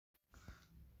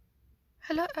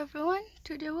Hello everyone,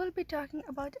 today we'll be talking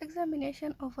about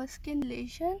examination of a skin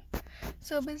lesion.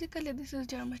 So basically this is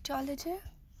dermatology.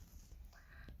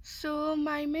 So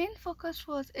my main focus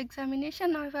was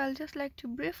examination. Now I'll just like to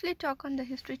briefly talk on the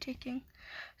history taking.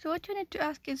 So what you need to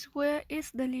ask is, where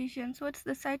is the lesion? So what's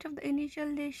the site of the initial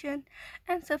lesion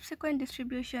and subsequent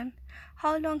distribution?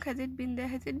 How long has it been there?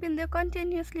 Has it been there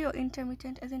continuously or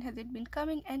intermittent, as in has it been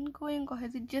coming and going, or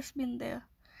has it just been there?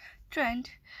 Trend.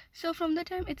 So from the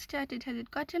time it started, has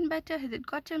it gotten better? Has it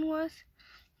gotten worse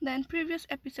than previous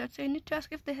episodes? So you need to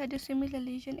ask if they had a similar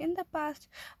lesion in the past.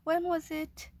 When was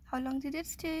it? How long did it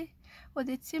stay? Was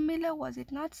it similar? Was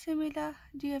it not similar?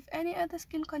 Do you have any other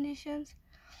skin conditions?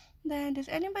 Then does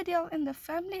anybody else in the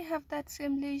family have that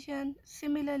same lesion,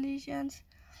 similar lesions?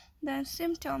 Then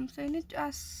symptoms. So you need to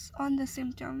ask on the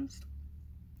symptoms.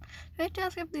 You need to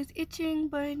ask if there's itching,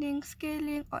 burning,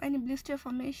 scaling, or any blister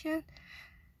formation.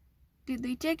 Did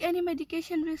they take any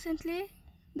medication recently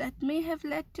that may have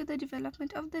led to the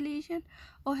development of the lesion,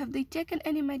 or have they taken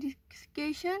any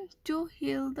medication to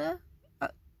heal the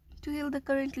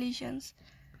current lesions?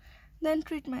 Then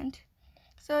treatment.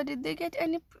 So did they get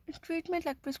any treatment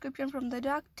like prescription from the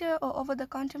doctor or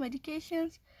over-the-counter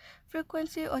medications?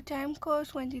 Frequency or time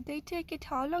course, when did they take it?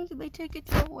 How long did they take it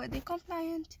for? Were they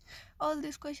compliant? All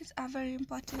these questions are very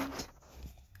important.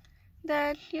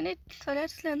 Then so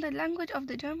let's learn the language of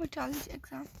the dermatology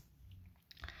exam.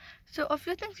 So a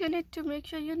few things you need to make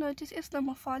sure you notice is the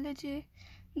morphology,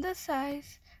 the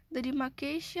size, the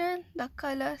demarcation, the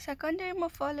color, secondary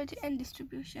morphology, and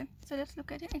distribution. So let's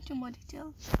look at it into more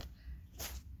detail.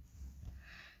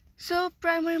 So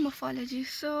primary morphology.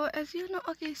 So as you know,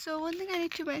 so one thing I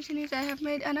need to mention is I have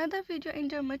made another video in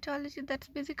dermatology that's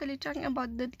basically talking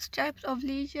about the types of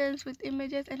lesions with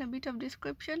images and a bit of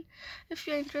description. If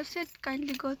you're interested,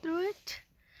 kindly go through it.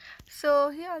 So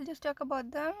here I'll just talk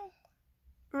about them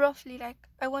roughly, like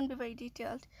I won't be very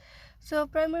detailed. So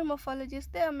primary morphologies,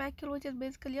 they are macule, which is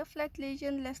basically a flat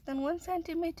lesion less than 1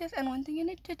 centimeter, and one thing you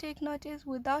need to take note is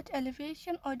without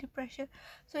elevation or depression,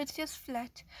 so it's just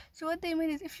flat. So what they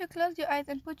mean is, if you close your eyes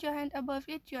and put your hand above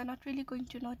it, you are not really going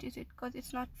to notice it because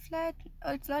it's not flat,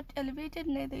 or it's not elevated,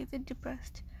 neither is it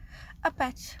depressed. A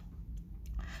patch.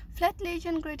 Flat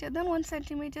lesion greater than 1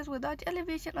 centimeter without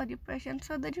elevation or depression.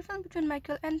 So the difference between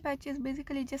macule and patch is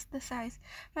basically just the size.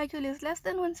 Macule is less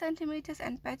than 1 centimeter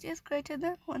and patch is greater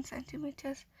than 1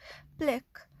 centimeter.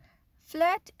 Plaque.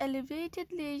 Flat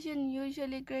elevated lesion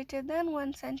usually greater than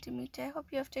 1 centimeter. I hope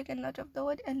you have taken note of the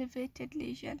word elevated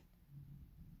lesion.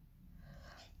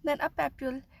 Then a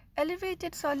papule.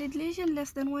 Elevated solid lesion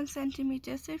less than 1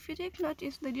 centimeter. So if you take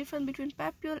notice, the difference between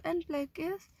papule and plaque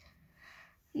is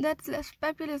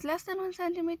papule is less than 1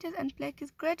 centimeter and plaque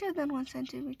is greater than 1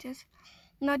 centimeter.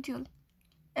 Nodule.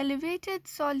 Elevated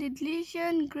solid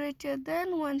lesion greater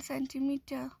than 1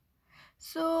 centimeter.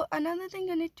 So another thing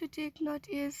you need to take note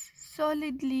is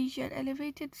solid lesion,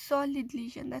 elevated solid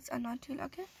lesion, that's a nodule,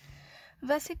 okay?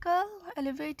 Vesicle,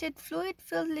 elevated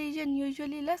fluid-filled lesion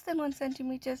usually less than 1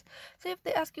 centimeter. So if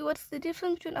they ask you what's the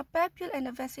difference between a papule and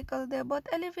a vesicle, they're both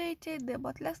elevated, they're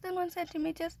both less than 1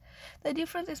 centimeter. The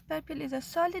difference is papule is a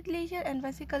solid lesion and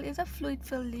vesicle is a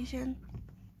fluid-filled lesion.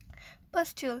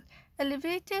 Pustule,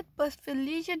 elevated pus-filled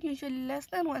lesion usually less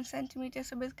than 1 centimeter.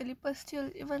 So basically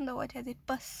pustule, even though what has it,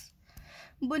 pus.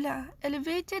 Bulla,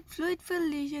 elevated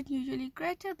fluid-filled lesion usually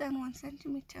greater than 1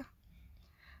 centimeter.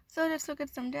 So let's look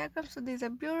at some diagrams. So there's a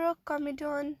bureau,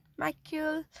 comedon,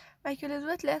 macule. Macule is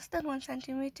with less than 1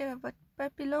 centimeter, but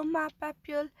papilloma,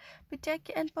 papule,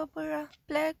 petechiae and purpura,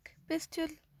 plaque, pistule,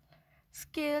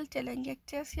 scale,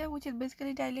 telangiectasia, which is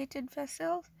basically dilated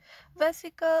vessels,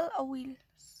 vesicle, a wheel.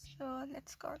 So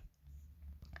let's go on.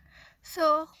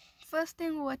 So first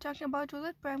thing we were talking about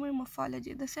was primary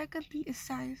morphology. The second thing is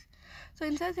size. So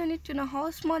in size you need to know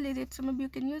how small is it. So maybe you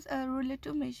can use a ruler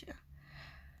to measure.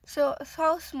 So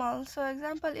how small? So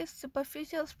example is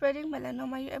superficial spreading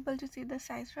melanoma. You're able to see the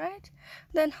size, right?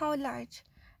 Then how large?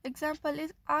 Example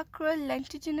is acral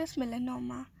lentiginous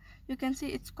melanoma. You can see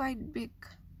it's quite big.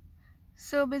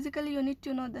 So basically you need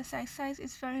to know the size. Size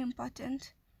is very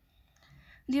important.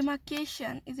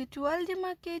 Demarcation. Is it well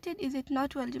demarcated? Is it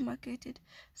not well demarcated?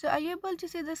 So are you able to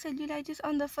see the cellulitis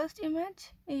on the first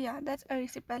image? Yeah, that's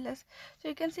erysipelas. So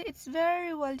you can see it's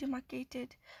very well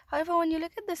demarcated. However, when you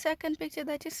look at the second picture,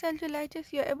 that is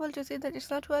cellulitis, you're able to see that it's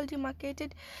not well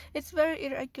demarcated. It's very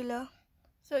irregular.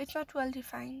 So it's not well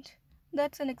defined.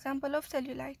 That's an example of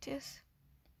cellulitis.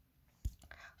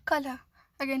 Color.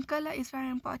 Again, color is very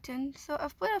important. So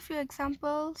I've put a few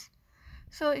examples.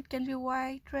 So it can be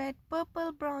white, red,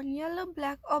 purple, brown, yellow,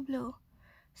 black, or blue.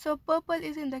 So purple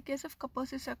is in the case of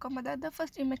Kaposi sarcoma that the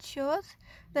first image shows.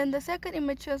 Then the second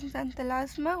image shows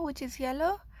xanthelasma, which is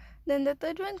yellow. Then the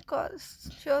third one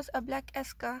shows a black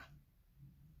eschar.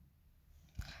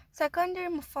 Secondary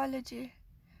morphology.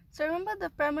 So remember the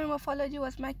primary morphology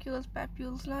was macules,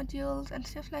 papules, nodules, and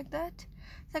stuff like that.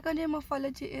 Secondary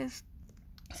morphology is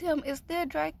is there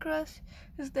dry crust,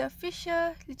 is there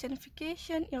fissure,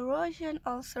 genification, erosion,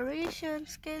 ulceration,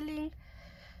 scaling.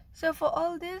 So for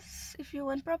all this, if you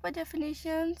want proper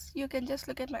definitions, you can just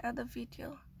look at my other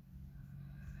video.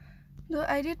 Though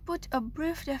I did put a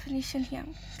brief definition here.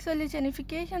 So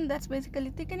legenification, that's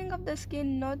basically thickening of the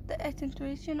skin, not the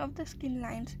accentuation of the skin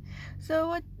lines.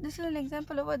 So this is an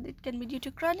example of what it can be due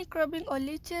to chronic rubbing or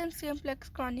lichen simplex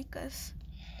chronicus.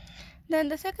 Then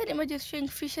the second image is showing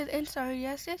fissures and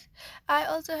psoriasis. I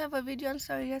also have a video on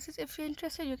psoriasis. If you're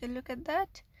interested, you can look at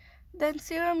that. Then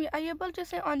serum, are you able to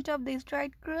say on top there is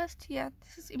dried crust? Yeah,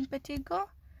 this is impetigo.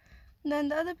 Then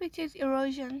the other picture is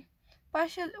erosion.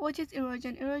 What is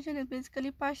erosion? Erosion is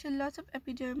basically partial loss of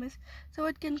epidermis. So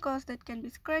what can cause that? Can be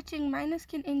scratching, minor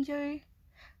skin injury.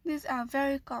 These are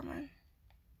very common.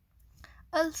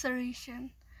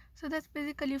 Ulceration. So that's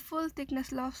basically full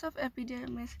thickness loss of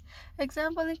epidermis.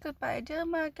 Example include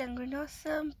pyoderma,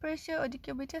 gangrenosum, pressure, or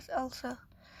decubitus ulcer.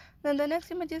 Then the next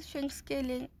image is showing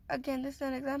scaling. Again, this is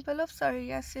an example of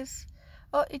psoriasis,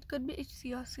 or it could be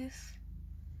ichthyosis.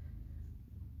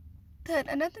 Then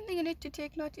another thing you need to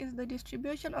take note is the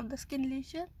distribution of the skin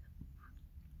lesion.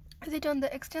 Is it on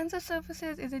the extensor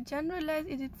surfaces? Is it generalized?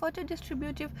 Is it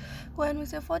photodistributive? When we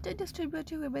say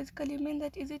photodistributive, we basically mean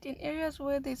that is it in areas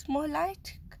where there's more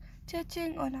light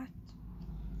touching or not.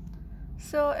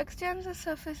 So extensor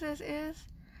surfaces is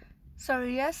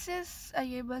psoriasis. Are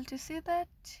you able to see that?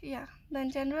 Yeah.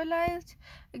 Then generalized,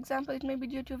 example, it may be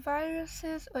due to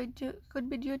viruses or it could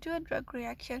be due to a drug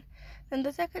reaction. Then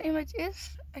the second image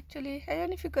is actually, I don't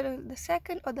know if you got the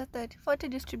second or the third,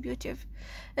 photodistributive.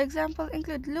 Example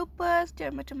include lupus,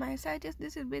 dermatomyositis.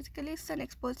 This is basically sun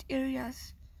exposed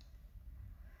areas.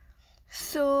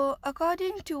 So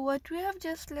according to what we have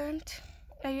just learned,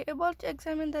 are you able to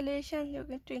examine the lesion? You're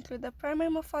going to include the primary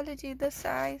morphology, the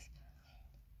size,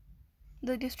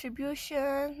 the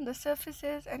distribution, the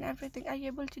surfaces, and everything. Are you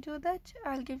able to do that?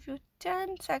 I'll give you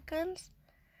 10 seconds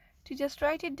to just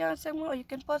write it down somewhere, or you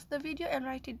can pause the video and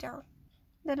write it down.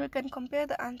 Then we can compare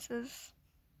the answers.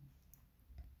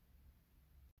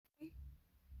 You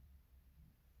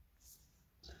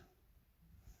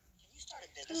start a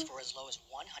business for as low as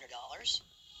 $100.